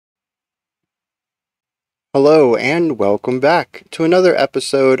Hello and welcome back to another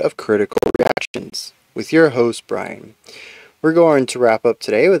episode of Critical Reactions with your host Bryan. We're going to wrap up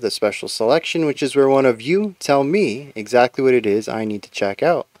today with a special selection, which is where one of you tell me exactly what it is I need to check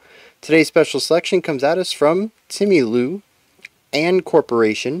out. Today's special selection comes at us from Timmy Lou and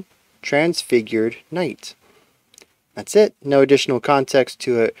Corporation, Transfigured Night. That's it. No additional context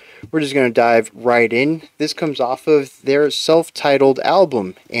to it. We're just going to dive right in. This comes off of their self-titled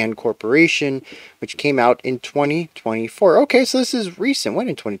album, And Corporation, which came out in 2024. Okay, so this is recent. When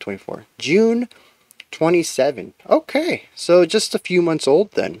in 2024? June 27. Okay, so just a few months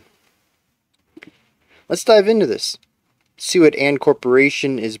old then. Let's dive into this. See what And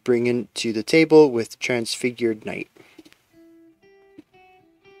Corporation is bringing to the table with Transfigured Night.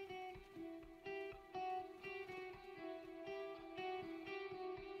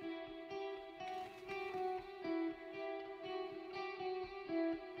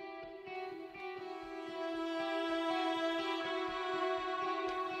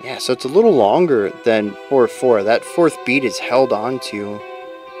 Yeah, so it's a little longer than 4/4. That fourth beat is held on to.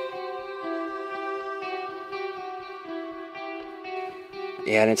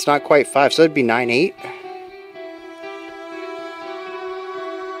 Yeah, and it's not quite 5, so it'd be 9/8.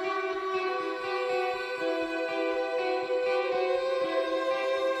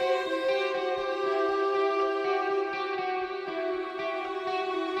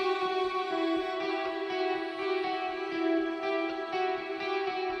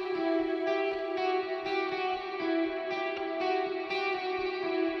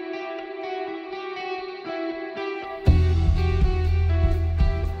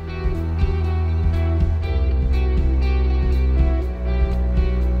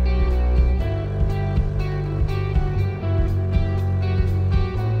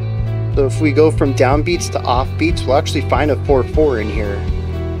 So if we go from downbeats to offbeats, we'll actually find a 4/4 in here.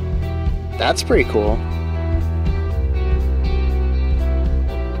 That's pretty cool.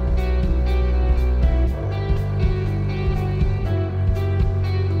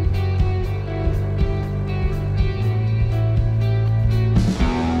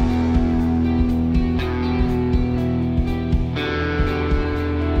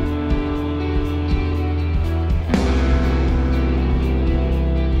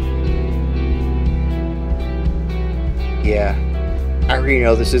 Yeah, I already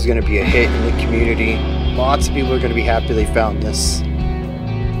know this is going to be a hit in the community. Lots of people are going to be happy they found this.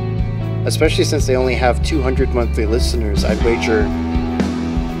 Especially since they only have 200 monthly listeners. I'd wager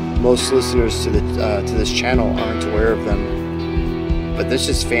most listeners to this channel aren't aware of them. But this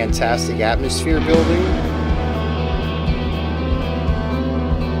is fantastic atmosphere building.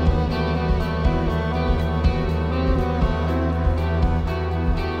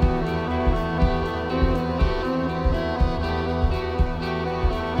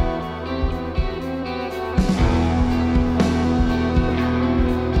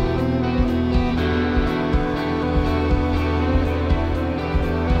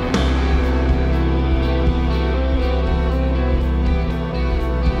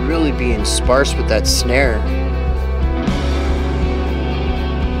 Really being sparse with that snare.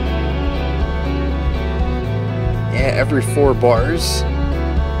 Yeah, every 4 bars.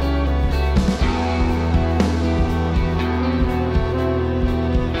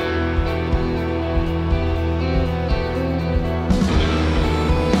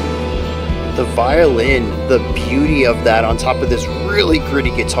 The violin, the beauty of that on top of this really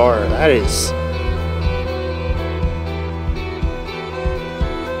gritty guitar, that is...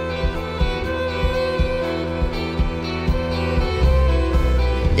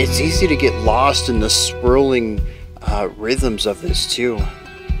 It's easy to get lost in the swirling rhythms of this too.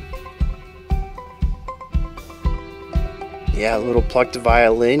 Yeah, a little plucked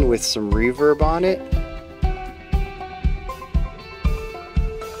violin with some reverb on it.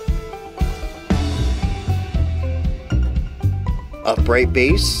 Upright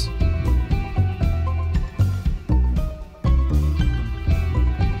bass.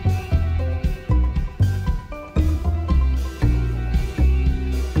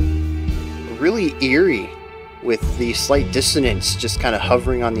 Really eerie with the slight dissonance just kind of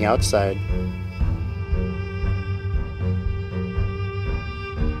hovering on the outside.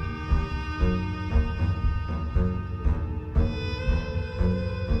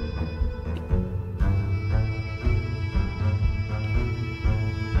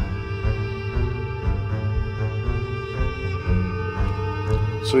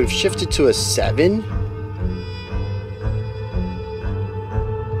 So we've shifted to a 7.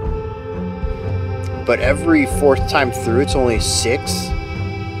 But every 4th time through, it's only 6.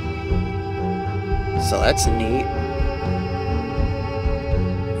 So that's neat.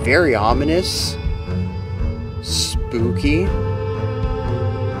 Very ominous. Spooky.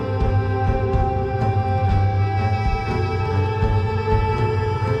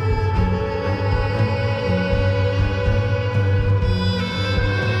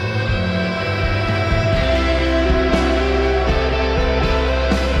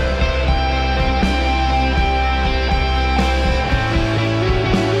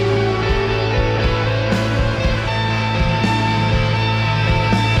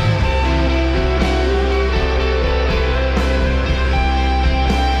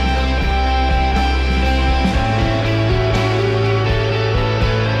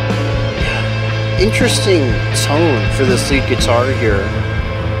 Interesting tone for this lead guitar here.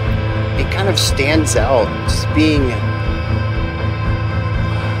 It kind of stands out as being,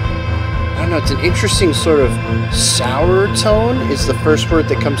 I don't know, it's an interesting sort of sour tone is the first word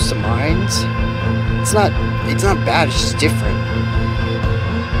that comes to mind. It's not bad, it's just different.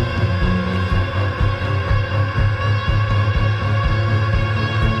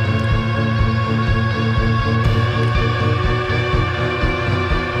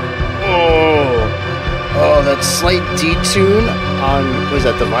 Oh, that slight detune on, was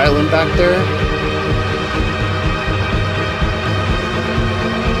that the violin back there?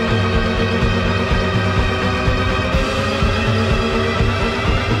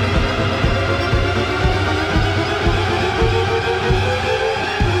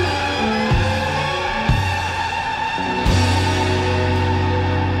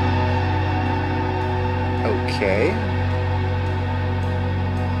 Okay.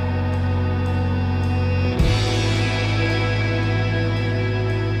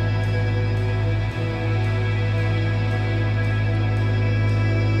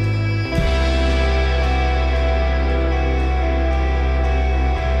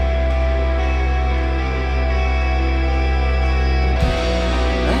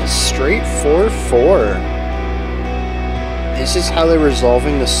 Straight 4/4. This is how they're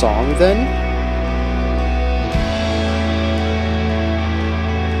resolving the song then?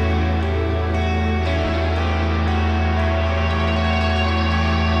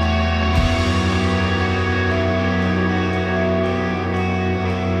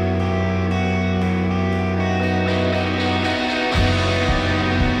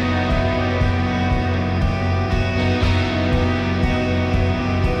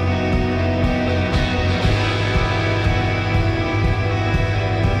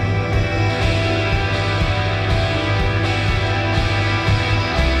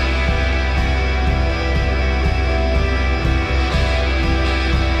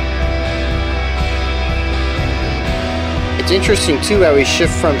 It's interesting too how we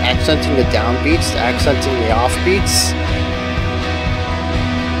shift from accenting the downbeats to accenting the offbeats.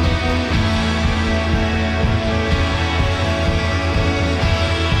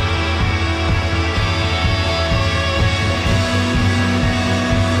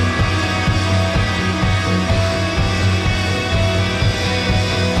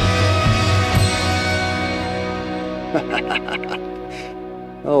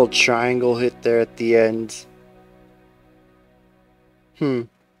 A little triangle hit there at the end.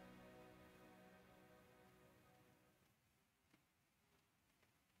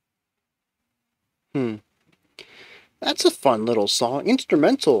 That's a fun little song.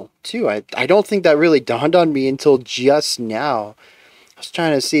 Instrumental, too. I don't think that really dawned on me until just now. I was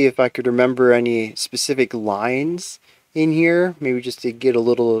trying to see if I could remember any specific lines in here. Maybe just to get a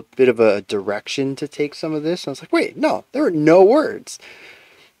little bit of a direction to take some of this. And I was like, wait, no, there are no words.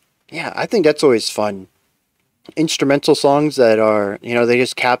 Yeah, I think that's always fun. Instrumental songs that are, you know, they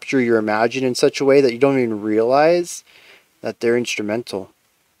just capture your imagination in such a way that you don't even realize that they're instrumental.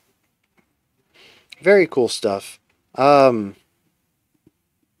 Very cool stuff.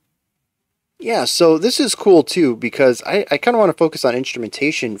 Yeah, so this is cool too because I kind of want to focus on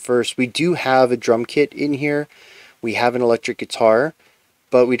instrumentation first. We do have a drum kit in here. We have an electric guitar,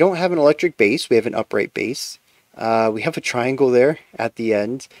 but we don't have an electric bass. We have an upright bass. We have a triangle there at the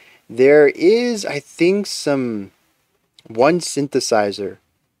end. There is, I think, one synthesizer,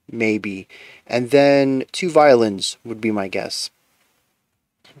 maybe, and then 2 violins would be my guess.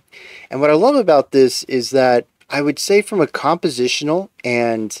 And what I love about this is that I would say from a compositional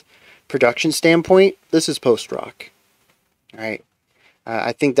and production standpoint, this is post-rock. All right.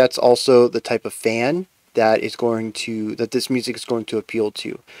 I think that's also the type of fan that this music is going to appeal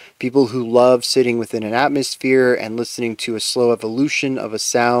to. People who love sitting within an atmosphere and listening to a slow evolution of a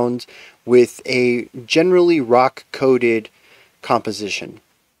sound with a generally rock-coded composition.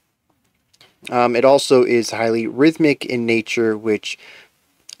 It also is highly rhythmic in nature, which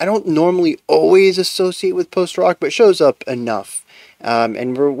I don't normally always associate with post-rock, but shows up enough.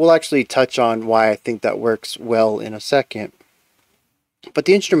 And we'll actually touch on why I think that works well in a second. But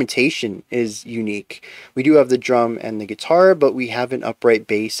the instrumentation is unique. We do have the drum and the guitar, but we have an upright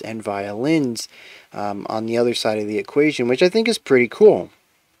bass and violins on the other side of the equation, which I think is pretty cool.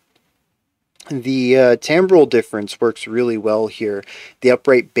 The timbral difference works really well here. The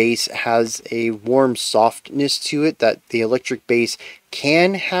upright bass has a warm softness to it that the electric bass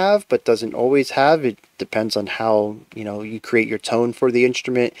can have, but doesn't always have. It depends on how you create your tone for the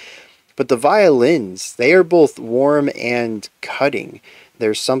instrument. But the violins, they are both warm and cutting.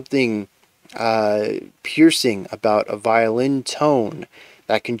 There's something piercing about a violin tone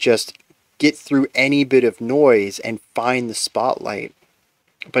that can just get through any bit of noise and find the spotlight.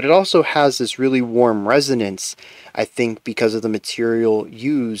 But it also has this really warm resonance, I think, because of the material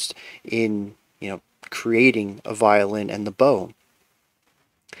used in creating a violin and the bow.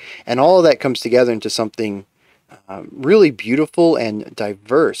 And all of that comes together into something really beautiful and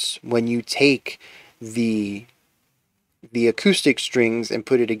diverse when you take the acoustic strings and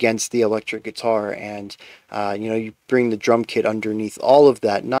put it against the electric guitar, and you bring the drum kit underneath all of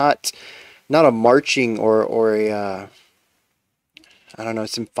that. Not a marching or a I don't know,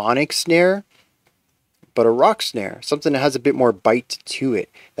 symphonic snare, but a rock snare, something that has a bit more bite to it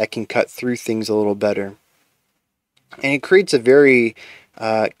that can cut through things a little better. And it creates a very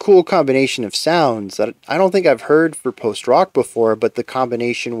cool combination of sounds that I don't think I've heard for post-rock before, but the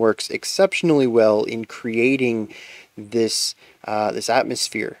combination works exceptionally well in creating this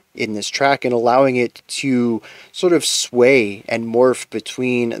atmosphere in this track and allowing it to sort of sway and morph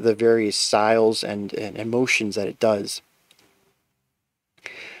between the various styles and emotions that it does.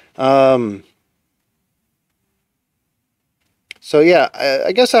 So yeah,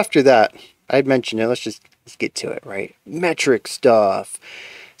 I guess after that, I'd mentioned it. Let's get to it, right? Metric stuff.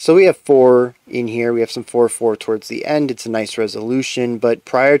 So we have 4 in here. We have some 4/4 towards the end. It's a nice resolution, but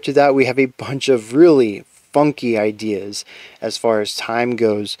prior to that, we have a bunch of really funky ideas as far as time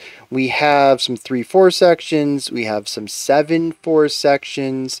goes. We have some 3/4 sections. We have some 7/4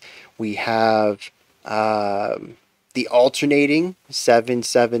 sections. We have the alternating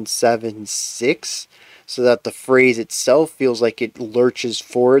 7/7/7/6, so that the phrase itself feels like it lurches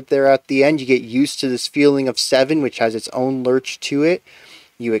forward there at the end. You get used to this feeling of 7, which has its own lurch to it.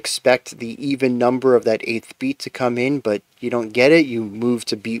 You expect the even number of that 8th beat to come in, but you don't get it. You move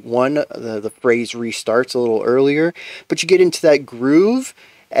to beat 1, the phrase restarts a little earlier, but you get into that groove,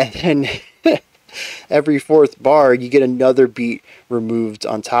 and then every 4th bar, you get another beat removed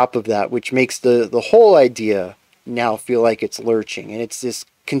on top of that, which makes the whole idea now feel like it's lurching. And it's this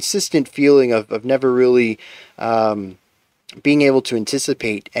consistent feeling of never really being able to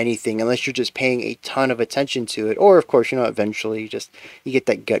anticipate anything unless you're just paying a ton of attention to it. Or, of course, eventually you get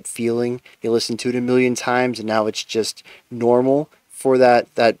that gut feeling. You listen to it a million times, and now it's just normal for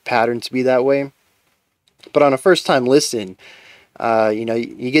that pattern to be that way. But on a first-time listen,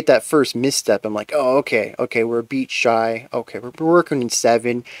 you get that first misstep. I'm like, oh, okay, we're a beat shy. Okay, we're working in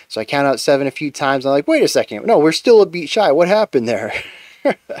 7. So I count out 7 a few times. I'm like, wait a second. No, we're still a beat shy. What happened there?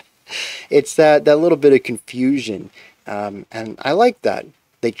 It's that little bit of confusion. And I like that.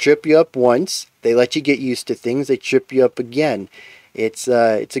 They trip you up once. They let you get used to things. They trip you up again. It's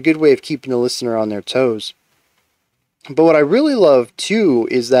a good way of keeping the listener on their toes. But what I really love, too,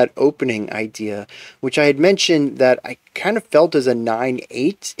 is that opening idea, which I had mentioned that I kind of felt as a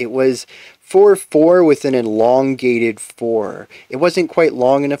 9/8. It was 4/4 with an elongated 4. It wasn't quite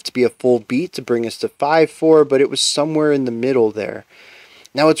long enough to be a full beat to bring us to 5/4, but it was somewhere in the middle there.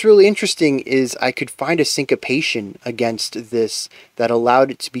 Now, what's really interesting is I could find a syncopation against this that allowed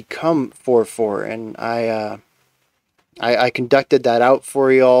it to become 4/4, and I conducted that out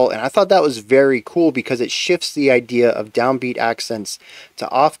for y'all, and I thought that was very cool because it shifts the idea of downbeat accents to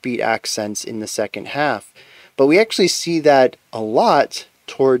offbeat accents in the second half. But we actually see that a lot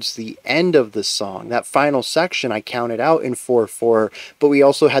towards the end of the song. That final section I counted out in 4/4, but we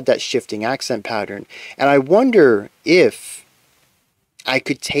also had that shifting accent pattern. And I wonder if I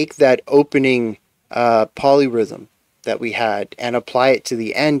could take that opening polyrhythm that we had and apply it to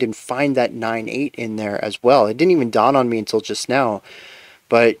the end and find that 9/8 in there as well. It didn't even dawn on me until just now,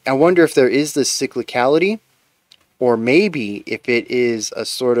 but I wonder if there is this cyclicality, or maybe if it is a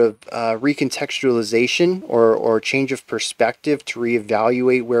sort of recontextualization or change of perspective to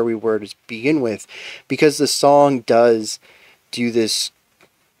reevaluate where we were to begin with, because the song does do this.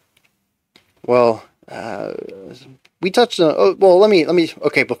 Well, we touched on. Oh, well, let me.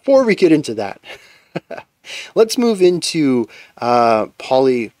 Okay, before we get into that. Let's move into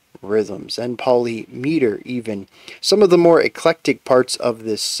polyrhythms rhythms and polymeter even. Some of the more eclectic parts of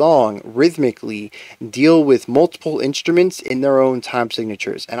this song rhythmically deal with multiple instruments in their own time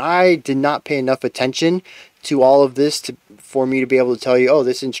signatures. And I did not pay enough attention to all of this for me to be able to tell you, oh,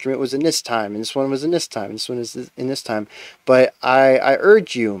 this instrument was in this time, and this one was in this time, and this one is in this time. But I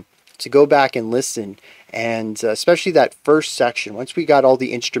urge you to go back and listen, and especially that first section. Once we got all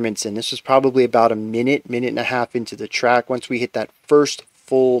the instruments in, this was probably about a minute and a half into the track, once we hit that first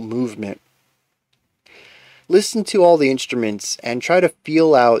full movement. Listen to all the instruments and try to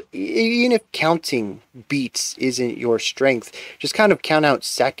feel out, even if counting beats isn't your strength, just kind of count out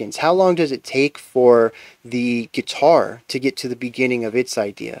seconds. How long does it take for the guitar to get to the beginning of its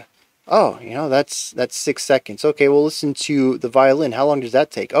idea? Oh, that's 6 seconds. Okay, well, listen to the violin. How long does that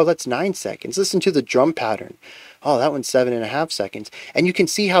take? Oh, that's 9 seconds. Listen to the drum pattern. Oh, that one's 7.5 seconds. And you can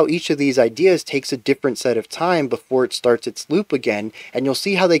see how each of these ideas takes a different set of time before it starts its loop again. And you'll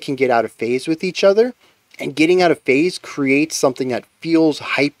see how they can get out of phase with each other. And getting out of phase creates something that feels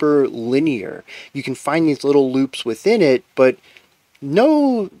hyper linear. You can find these little loops within it, but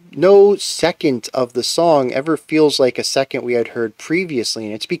no second of the song ever feels like a second we had heard previously.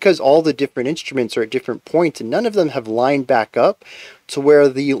 And it's because all the different instruments are at different points, and none of them have lined back up to where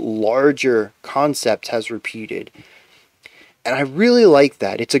the larger concept has repeated. And I really like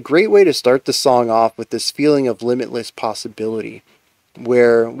that. It's a great way to start the song off with this feeling of limitless possibility,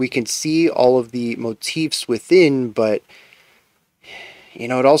 where we can see all of the motifs within, but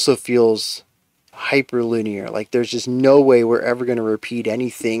it also feels hyperlinear, like there's just no way we're ever going to repeat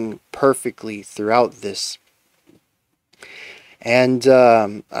anything perfectly throughout this. And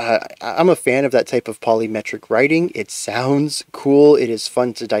I'm a fan of that type of polymetric writing. It sounds cool, it is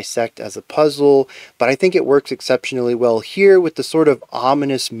fun to dissect as a puzzle, but I think it works exceptionally well here with the sort of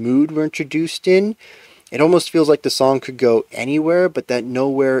ominous mood we're introduced in. It almost feels like the song could go anywhere, but that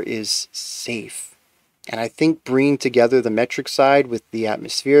nowhere is safe. And I think bringing together the metric side with the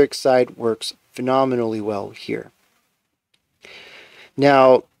atmospheric side works phenomenally well here.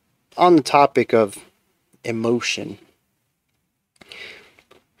 Now, on the topic of emotion,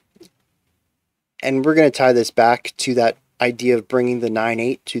 and we're going to tie this back to that idea of bringing the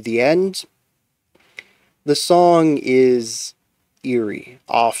 9/8 to the end, the song is eerie,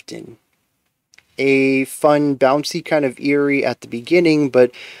 often. A fun, bouncy kind of eerie at the beginning,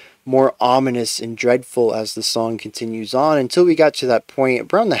 but more ominous and dreadful as the song continues on, until we got to that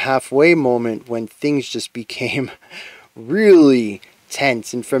point around the halfway moment when things just became really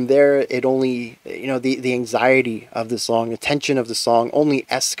tense. And from there, it only, the anxiety of the song, the tension of the song only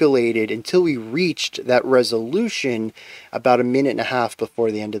escalated until we reached that resolution about a minute and a half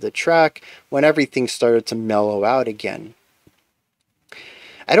before the end of the track, when everything started to mellow out again.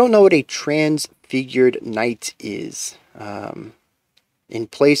 I don't know what a transfigured night is. In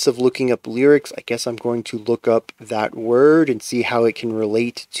place of looking up lyrics, I guess I'm going to look up that word and see how it can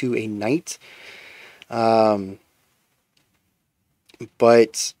relate to a night.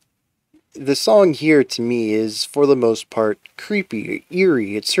 But the song here to me is, for the most part, creepy,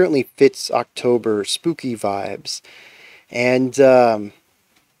 eerie. It certainly fits October spooky vibes. And,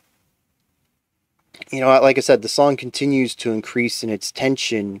 like I said, the song continues to increase in its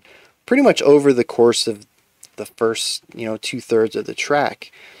tension pretty much over the course of the first, 2/3 of the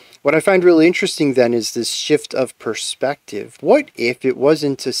track. What I find really interesting then is this shift of perspective. What if it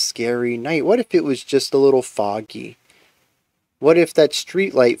wasn't a scary night? What if it was just a little foggy? What if that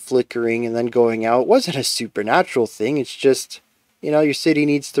street light flickering and then going out wasn't a supernatural thing? It's just, your city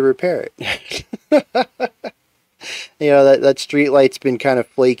needs to repair it. that street light's been kind of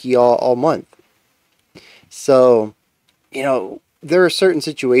flaky all month. So, there are certain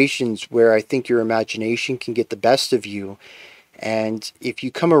situations where I think your imagination can get the best of you. And if you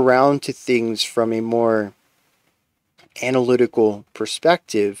come around to things from a more analytical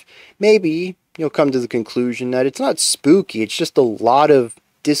perspective, maybe you'll come to the conclusion that it's not spooky. It's just a lot of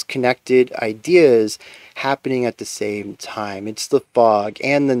disconnected ideas happening at the same time. It's the fog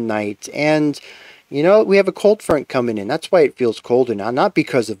and the night, and we have a cold front coming in. That's why it feels colder now. Not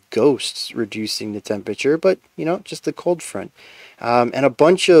because of ghosts reducing the temperature, but, just the cold front. And a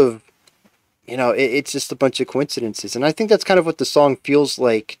bunch of, it's just a bunch of coincidences. And I think that's kind of what the song feels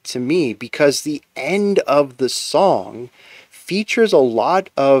like to me, because the end of the song features a lot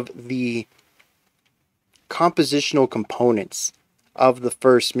of the compositional components of the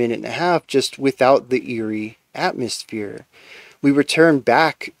first minute and a half, just without the eerie atmosphere. We return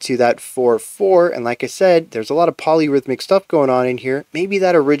back to that 4/4, and like I said, there's a lot of polyrhythmic stuff going on in here. Maybe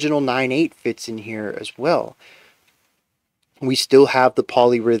that original 9/8 fits in here as well. We still have the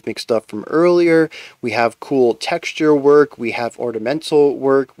polyrhythmic stuff from earlier. We have cool texture work. We have ornamental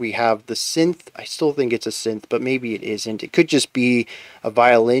work. We have the synth. I still think it's a synth, but maybe it isn't. It could just be a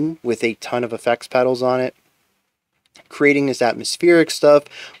violin with a ton of effects pedals on it, creating this atmospheric stuff.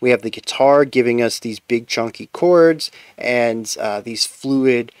 We have the guitar giving us these big chunky chords and these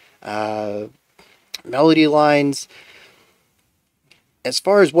fluid melody lines. As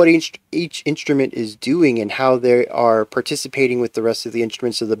far as what each instrument is doing and how they are participating with the rest of the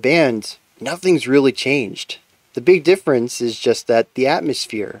instruments of the band, nothing's really changed. The big difference is just that the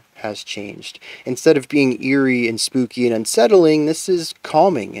atmosphere has changed. Instead of being eerie and spooky and unsettling, this is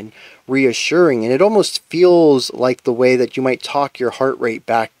calming and reassuring, and it almost feels like the way that you might talk your heart rate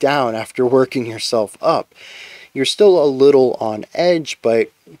back down after working yourself up. You're still a little on edge,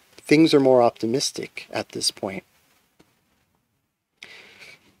 but things are more optimistic at this point.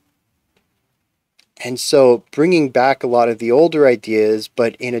 And so bringing back a lot of the older ideas,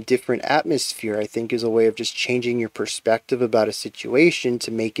 but in a different atmosphere, I think is a way of just changing your perspective about a situation to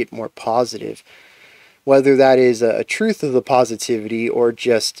make it more positive. Whether that is a truth of the positivity or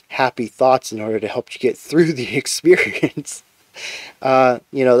just happy thoughts in order to help you get through the experience.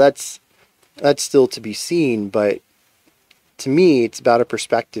 That's still to be seen, but to me, it's about a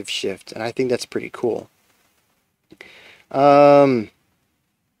perspective shift, and I think that's pretty cool.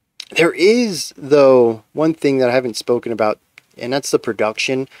 There is, though, one thing that I haven't spoken about, and that's the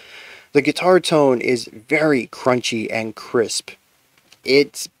production. The guitar tone is very crunchy and crisp.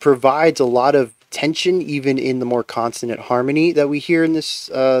 It provides a lot of tension, even in the more consonant harmony that we hear in this,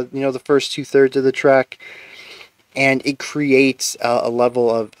 the first 2/3 of the track. And it creates a level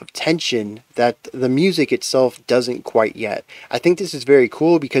of tension that the music itself doesn't quite yet. I think this is very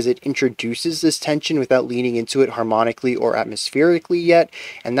cool because it introduces this tension without leaning into it harmonically or atmospherically yet,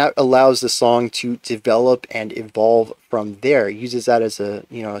 and that allows the song to develop and evolve from there. It uses that as a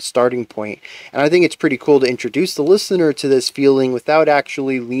starting point. And I think it's pretty cool to introduce the listener to this feeling without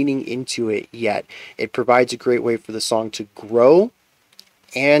actually leaning into it yet. It provides a great way for the song to grow,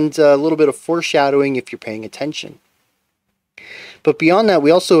 and a little bit of foreshadowing if you're paying attention. But beyond that, we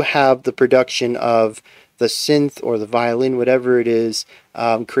also have the production of the synth or the violin, whatever it is,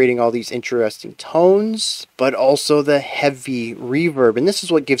 creating all these interesting tones, but also the heavy reverb. And this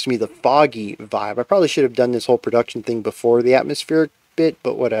is what gives me the foggy vibe. I probably should have done this whole production thing before the atmospheric bit,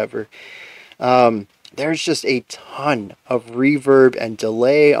 but whatever. There's just a ton of reverb and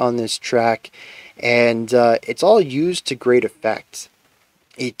delay on this track, and it's all used to great effect.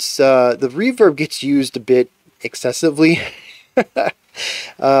 It's the reverb gets used a bit excessively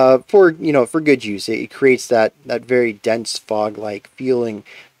for good use. It creates that very dense fog-like feeling.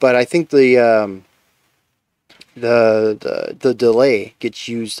 But I think the delay gets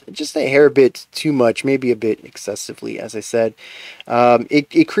used just a hair bit too much, maybe a bit excessively, as I said.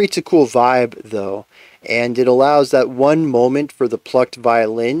 It creates a cool vibe though. And it allows that one moment for the plucked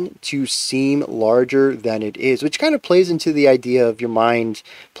violin to seem larger than it is, which kind of plays into the idea of your mind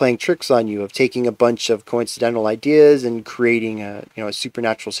playing tricks on you, of taking a bunch of coincidental ideas and creating a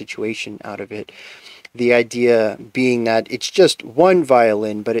supernatural situation out of it. The idea being that it's just one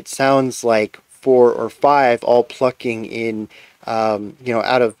violin, but it sounds like 4 or 5 all plucking in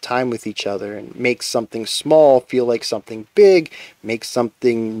out of time with each other, and makes something small feel like something big, makes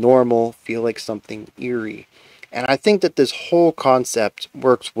something normal feel like something eerie. And I think that this whole concept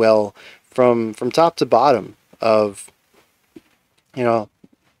works well from top to bottom of,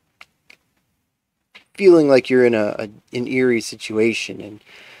 feeling like you're in an eerie situation and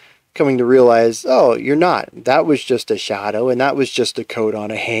coming to realize, oh, you're not. That was just a shadow, and that was just a coat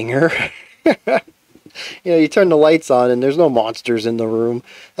on a hanger. You turn the lights on and there's no monsters in the room.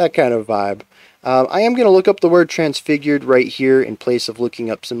 That kind of vibe. I am going to look up the word transfigured right here in place of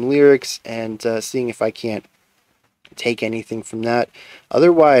looking up some lyrics and seeing if I can't take anything from that.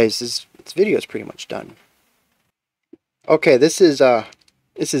 Otherwise, this video is pretty much done. Okay, this is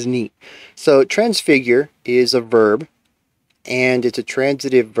neat. So transfigure is a verb, and it's a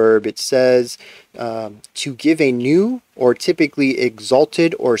transitive verb. It says to give a new or typically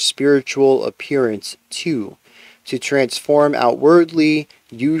exalted or spiritual appearance to transform outwardly,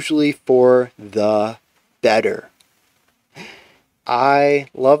 usually for the better. I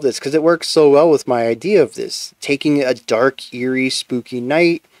love this because it works so well with my idea of this. Taking a dark, eerie, spooky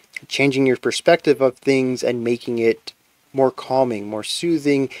night, changing your perspective of things and making it more calming, more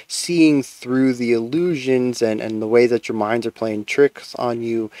soothing, seeing through the illusions and the way that your minds are playing tricks on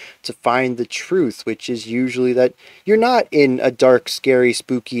you to find the truth, which is usually that you're not in a dark, scary,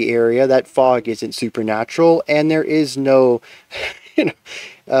 spooky area. That fog isn't supernatural, and there is no,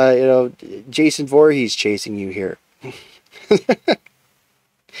 Jason Voorhees chasing you here.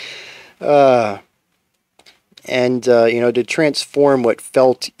 To transform what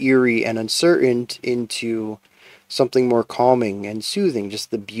felt eerie and uncertain into something more calming and soothing,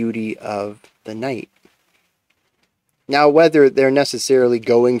 just the beauty of the night. Now, whether they're necessarily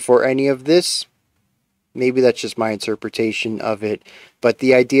going for any of this, maybe that's just my interpretation of it, but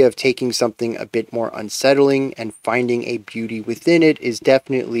the idea of taking something a bit more unsettling and finding a beauty within it is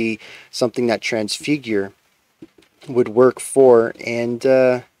definitely something that Transfigure would work for. And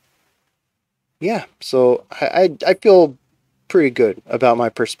yeah, so I feel pretty good about my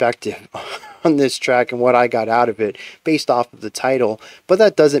perspective on this track and what I got out of it based off of the title, but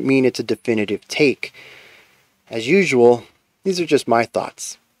that doesn't mean it's a definitive take. As usual, these are just my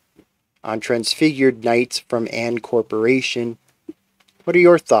thoughts on Transfigured Night from Ann Corporation. What are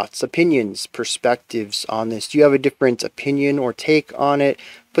your thoughts, opinions, perspectives on this? Do you have a different opinion or take on it?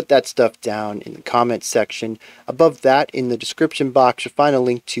 Put that stuff down in the comments section. Above that, in the description box, you'll find a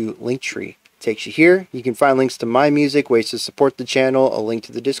link to Linktree. Takes you here. You can find links to my music, ways to support the channel, a link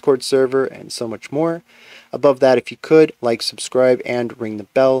to the Discord server, and so much more. Above that, if you could, like, subscribe, and ring the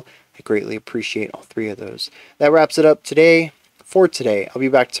bell. I greatly appreciate all three of those. That wraps it up today. For today, I'll be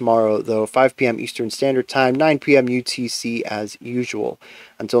back tomorrow, though, 5 p.m. Eastern Standard Time, 9 p.m. UTC as usual.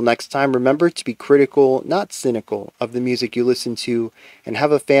 Until next time, remember to be critical, not cynical, of the music you listen to, and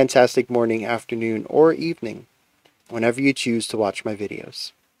have a fantastic morning, afternoon, or evening, whenever you choose to watch my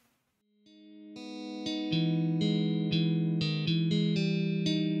videos.